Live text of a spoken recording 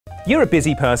You're a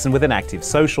busy person with an active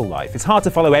social life. It's hard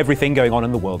to follow everything going on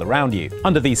in the world around you.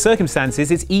 Under these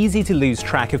circumstances, it's easy to lose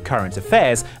track of current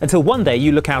affairs until one day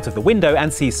you look out of the window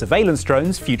and see surveillance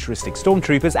drones, futuristic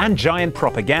stormtroopers, and giant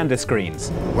propaganda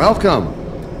screens. Welcome.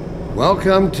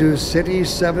 Welcome to City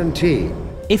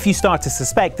 17. If you start to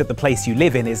suspect that the place you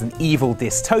live in is an evil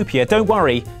dystopia, don't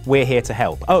worry, we're here to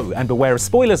help. Oh, and beware of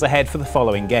spoilers ahead for the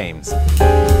following games.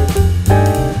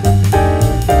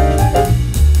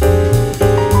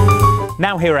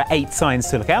 Now here are 8 signs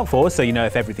to look out for so you know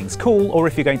if everything's cool or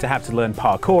if you're going to have to learn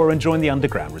parkour and join the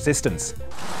underground resistance.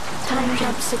 Time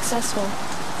jump successful.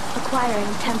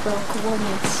 Acquiring temporal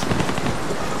coordinates.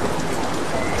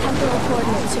 Temporal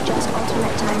coordinates suggest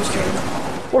alternate time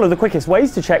stream. One of the quickest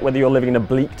ways to check whether you're living in a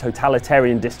bleak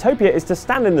totalitarian dystopia is to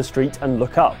stand in the street and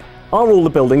look up. Are all the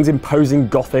buildings imposing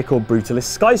Gothic or Brutalist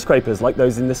skyscrapers like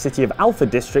those in the city of Alpha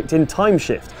District in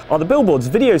Timeshift? Are the billboards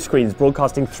video screens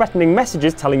broadcasting threatening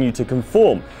messages telling you to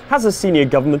conform? Has a senior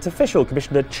government official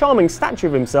commissioned a charming statue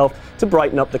of himself to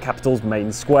brighten up the capital's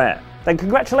main square? Then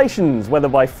congratulations, whether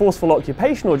by forceful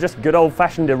occupation or just good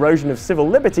old-fashioned erosion of civil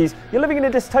liberties, you're living in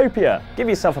a dystopia. Give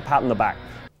yourself a pat on the back.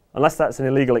 Unless that's an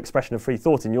illegal expression of free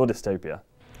thought in your dystopia.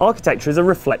 Architecture is a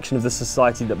reflection of the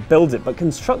society that builds it, but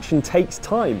construction takes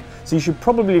time, so you should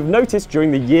probably have noticed during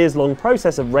the years-long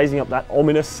process of raising up that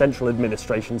ominous central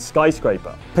administration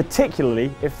skyscraper.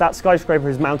 Particularly if that skyscraper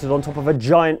is mounted on top of a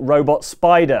giant robot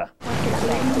spider.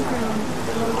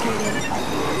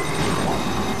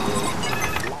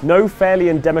 No fairly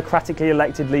and democratically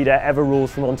elected leader ever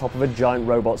rules from on top of a giant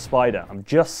robot spider, I'm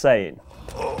just saying.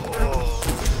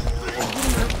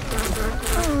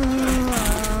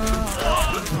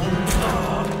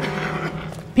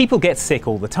 People get sick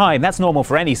all the time, that's normal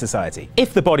for any society.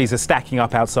 If the bodies are stacking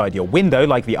up outside your window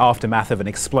like the aftermath of an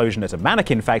explosion at a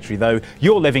mannequin factory though,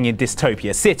 you're living in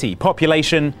Dystopia City.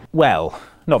 Population, well,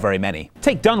 not very many.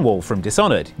 Take Dunwall from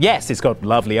Dishonored. Yes, it's got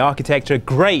lovely architecture,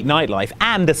 great nightlife,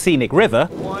 and a scenic river.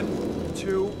 1,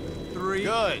 2, 3.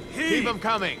 Good. Keep them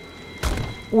coming.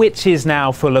 Which is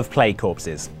now full of plague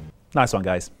corpses. Nice one,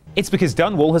 guys. It's because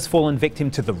Dunwall has fallen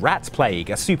victim to the rat plague,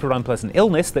 a super unpleasant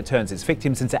illness that turns its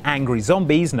victims into angry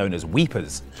zombies known as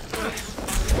weepers.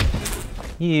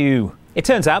 It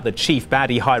turns out that Chief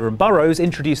Baddie Hiram Burrows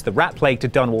introduced the rat plague to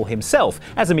Dunwall himself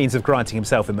as a means of granting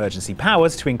himself emergency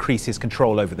powers to increase his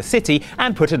control over the city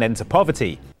and put an end to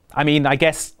poverty. I mean, I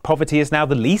guess poverty is now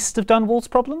the least of Dunwall's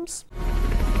problems?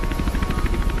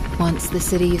 Once the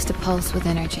city used to pulse with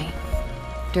energy.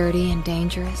 Dirty and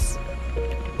dangerous,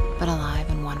 but alive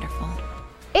and wonderful.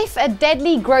 If a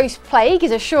deadly gross plague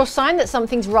is a sure sign that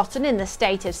something's rotten in the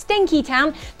state of Stinky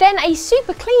Town, then a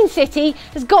super clean city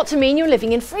has got to mean you're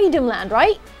living in Freedom Land,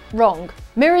 right? Wrong.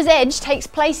 Mirror's Edge takes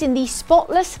place in the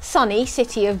spotless, sunny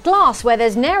city of glass, where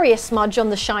there's nary a smudge on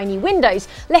the shiny windows,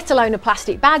 let alone a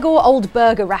plastic bag or old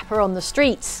burger wrapper on the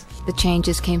streets. The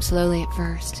changes came slowly at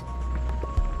first.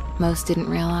 Most didn't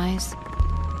realize,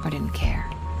 or didn't care,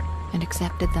 and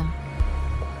accepted them.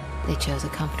 They chose a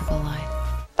comfortable life.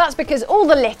 That's because all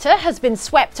the litter has been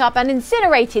swept up and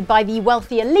incinerated by the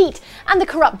wealthy elite and the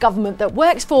corrupt government that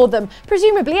works for them,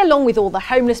 presumably along with all the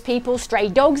homeless people, stray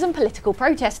dogs and political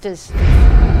protesters.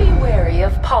 Be wary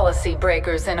of policy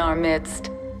breakers in our midst.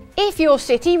 If your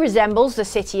city resembles the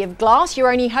city of glass,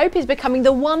 your only hope is becoming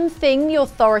the one thing the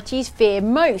authorities fear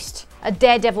most: a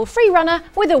daredevil freerunner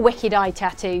with a wicked eye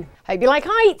tattoo. Hope you like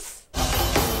heights!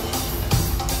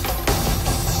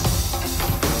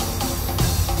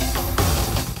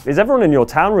 Is everyone in your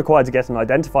town required to get an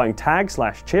identifying tag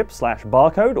 / chip /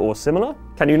 barcode or similar?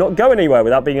 Can you not go anywhere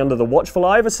without being under the watchful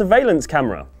eye of a surveillance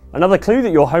camera? Another clue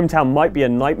that your hometown might be a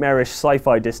nightmarish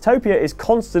sci-fi dystopia is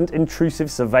constant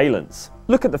intrusive surveillance.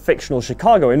 Look at the fictional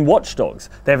Chicago in Watch Dogs.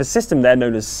 They have a system there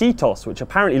known as CTOS, which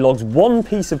apparently logs one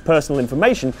piece of personal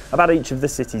information about each of the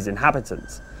city's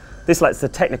inhabitants. This lets the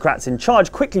technocrats in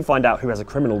charge quickly find out who has a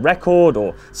criminal record,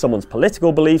 or someone's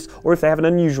political beliefs, or if they have an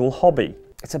unusual hobby.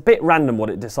 It's a bit random what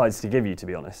it decides to give you, to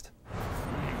be honest.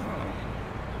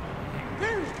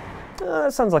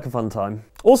 That sounds like a fun time.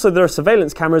 Also, there are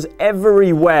surveillance cameras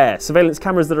everywhere. Surveillance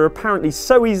cameras that are apparently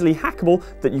so easily hackable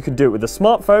that you could do it with a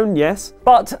smartphone, yes,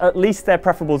 but at least they're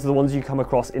preferable to the ones you come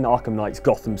across in Arkham Knight's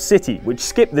Gotham City, which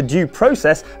skip the due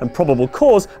process and probable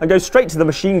cause and go straight to the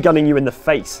machine gunning you in the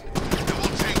face.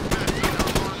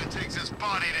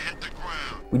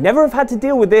 We never have had to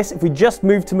deal with this if we just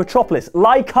moved to Metropolis.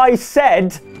 Like I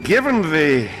said... Given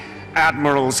the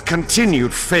Admiral's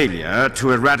continued failure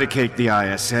to eradicate the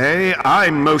ISA, I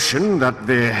motion that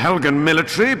the Helgen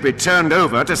military be turned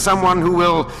over to someone who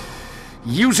will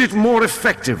use it more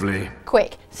effectively.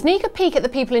 Quick, sneak a peek at the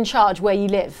people in charge where you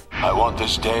live. I want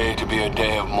this day to be a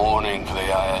day of mourning for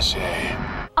the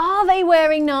ISA. Are they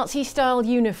wearing Nazi-style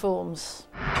uniforms?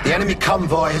 The enemy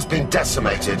convoy has been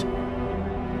decimated.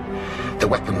 The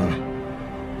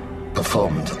weapon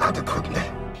performed adequately.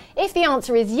 If the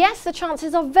answer is yes, the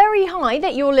chances are very high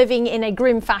that you're living in a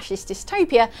grim fascist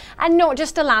dystopia and not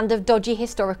just a land of dodgy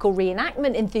historical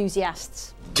reenactment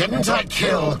enthusiasts. Didn't I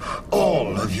kill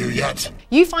all of you yet?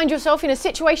 You find yourself in a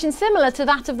situation similar to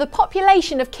that of the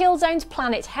population of Killzone's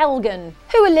planet Helgen,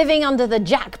 who are living under the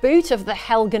jackboot of the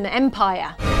Helgen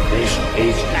Empire. This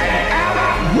is an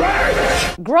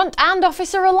outrage! Grunt and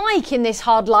officer alike in this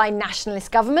hardline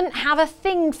nationalist government have a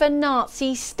thing for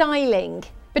Nazi styling.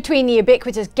 Between the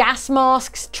ubiquitous gas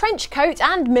masks, trench coat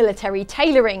and military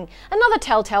tailoring, another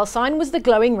telltale sign was the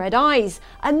glowing red eyes.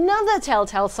 Another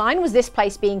telltale sign was this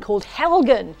place being called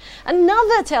Helgen.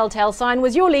 Another telltale sign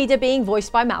was your leader being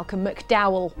voiced by Malcolm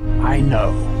McDowell. I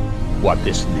know what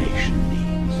this nation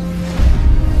needs.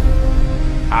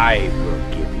 I will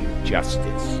give you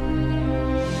justice.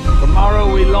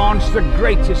 Tomorrow we launch the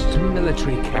greatest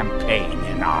military campaign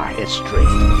in our history.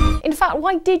 In fact,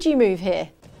 why did you move here?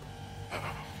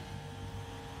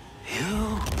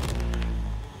 You?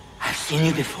 I've seen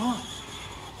you before.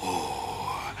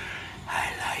 Oh,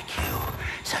 I like you.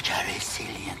 Such a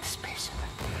resilient specimen.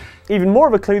 Even more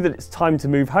of a clue that it's time to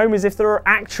move home is if there are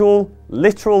actual,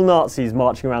 literal Nazis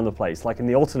marching around the place, like in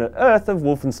the alternate Earth of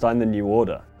Wolfenstein: The New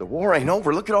Order. The war ain't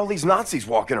over. Look at all these Nazis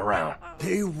walking around.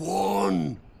 They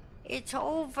won. It's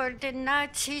over. The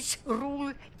Nazis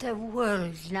rule the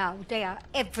world now. They are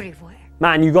everywhere.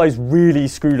 Man, you guys really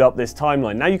screwed up this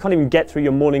timeline. Now you can't even get through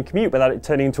your morning commute without it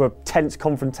turning into a tense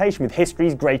confrontation with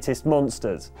history's greatest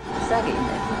monsters. Sage Ihnen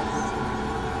etwas.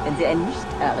 Wenn Sie ein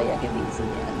Nicht-Arier gewesen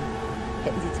wären,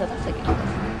 hätten Sie zur Waffe gegriffen.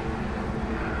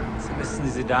 Sie müssen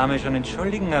diese Dame schon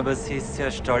entschuldigen, aber sie ist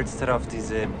sehr stolz darauf,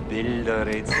 diese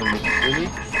Bilderrätsel mit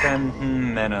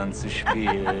wildfremden Männern zu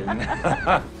spielen.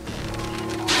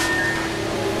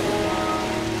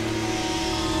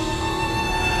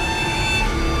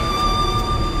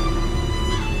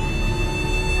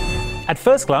 At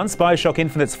first glance, Bioshock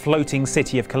Infinite's floating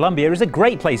city of Columbia is a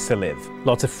great place to live.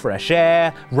 Lots of fresh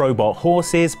air, robot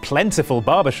horses, plentiful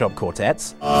barbershop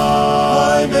quartets.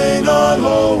 I may not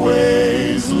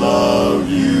always love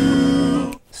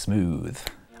you. Smooth.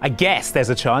 I guess there's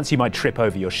a chance you might trip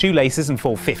over your shoelaces and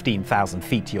fall 15,000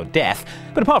 feet to your death,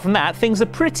 but apart from that, things are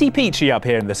pretty peachy up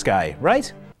here in the sky,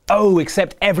 right? Oh,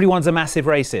 except everyone's a massive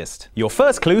racist. Your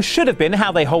first clue should have been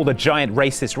how they hold a giant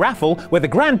racist raffle where the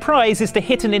grand prize is to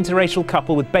hit an interracial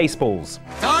couple with baseballs.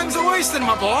 Time's a wasting,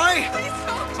 my boy.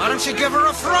 Why don't you give her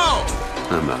a throw?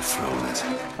 I'm not throwing it.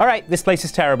 All right, this place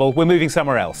is terrible. We're moving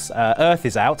somewhere else. Earth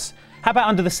is out. How about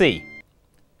under the sea?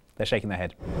 They're shaking their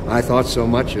head. I thought so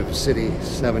much of City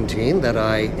 17 that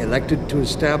I elected to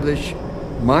establish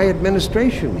my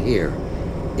administration here,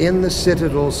 in the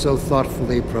citadel so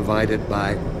thoughtfully provided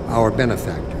by our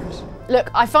benefactors.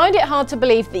 Look, I find it hard to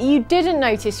believe that you didn't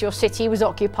notice your city was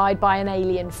occupied by an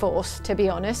alien force, to be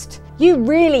honest. You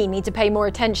really need to pay more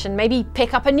attention, maybe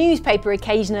pick up a newspaper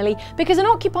occasionally, because an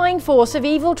occupying force of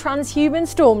evil transhuman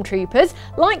stormtroopers,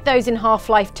 like those in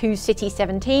Half-Life 2 City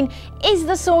 17, is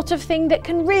the sort of thing that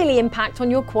can really impact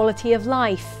on your quality of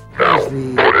life. As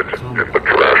the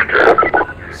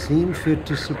combat seem fit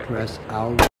to suppress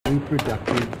our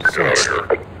reproductive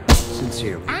cycle.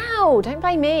 Sincerely. Ow, don't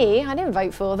blame me. I didn't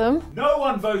vote for them. No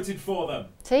one voted for them.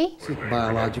 See?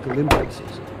 Biological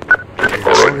impulses.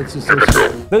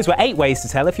 Those were 8 ways to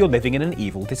tell if you're living in an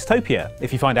evil dystopia.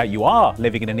 If you find out you are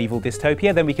living in an evil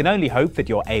dystopia, then we can only hope that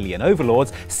your alien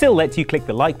overlords still let you click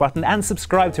the like button and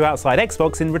subscribe to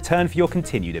OutsideXbox in return for your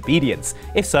continued obedience.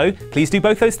 If so, please do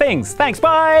both those things. Thanks,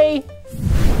 bye!